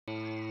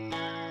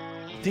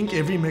I think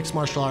every mixed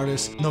martial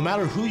artist, no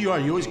matter who you are,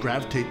 you always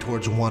gravitate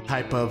towards one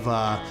type of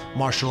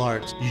martial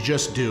arts. You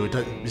just do.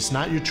 It's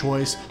not your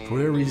choice. For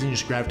whatever reason, you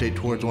just gravitate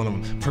towards one of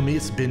them. For me,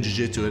 it's been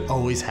jiu-jitsu. It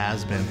always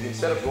has been.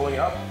 Instead of going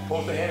up,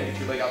 post the hand and get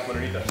your leg out from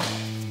underneath them.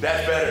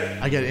 That's better.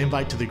 I get an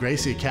invite to the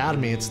Gracie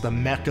Academy. It's the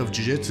mecca of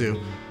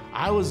jiu-jitsu.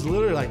 I was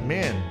literally like,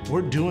 man,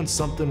 we're doing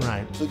something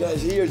right. So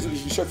guys, here, you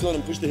start feeling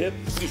him push the hip.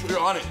 You're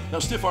on it. Now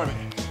stiff arm it.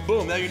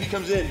 Boom, now your knee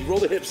comes in. You roll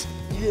the hips.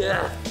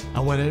 Yeah. I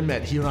went in,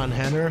 met Hiron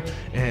Henner,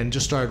 and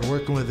just started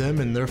working with them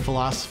and their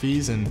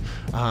philosophies, and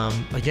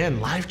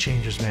again, life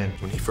changers, man.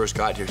 When he first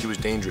got here, he was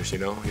dangerous, you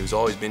know? He's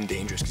always been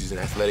dangerous because he's an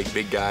athletic,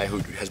 big guy who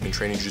has been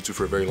training jiu-jitsu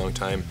for a very long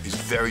time. He's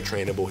very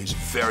trainable. He's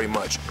very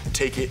much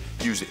take it,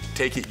 use it,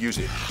 take it, use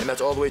it. And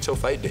that's all the way till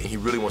fight day. He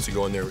really wants to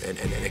go in there and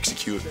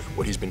execute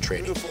what he's been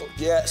training. Beautiful.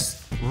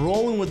 Yes.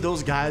 Rolling with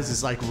those guys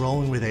is like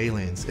rolling with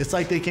aliens. It's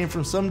like they came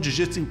from some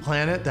jiu-jitsu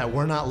planet that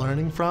we're not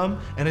learning from,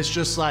 and it's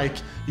just like,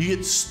 you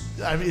get,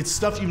 I mean, it's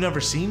stuff you've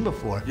never seen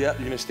before. Yeah,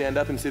 you're gonna stand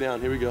up and sit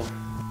down. Here we go.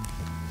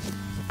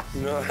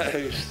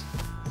 Nice.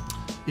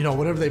 You know,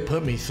 whatever they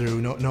put me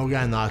through, no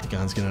guy in the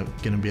octagon's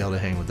gonna be able to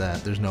hang with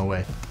that. There's no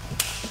way.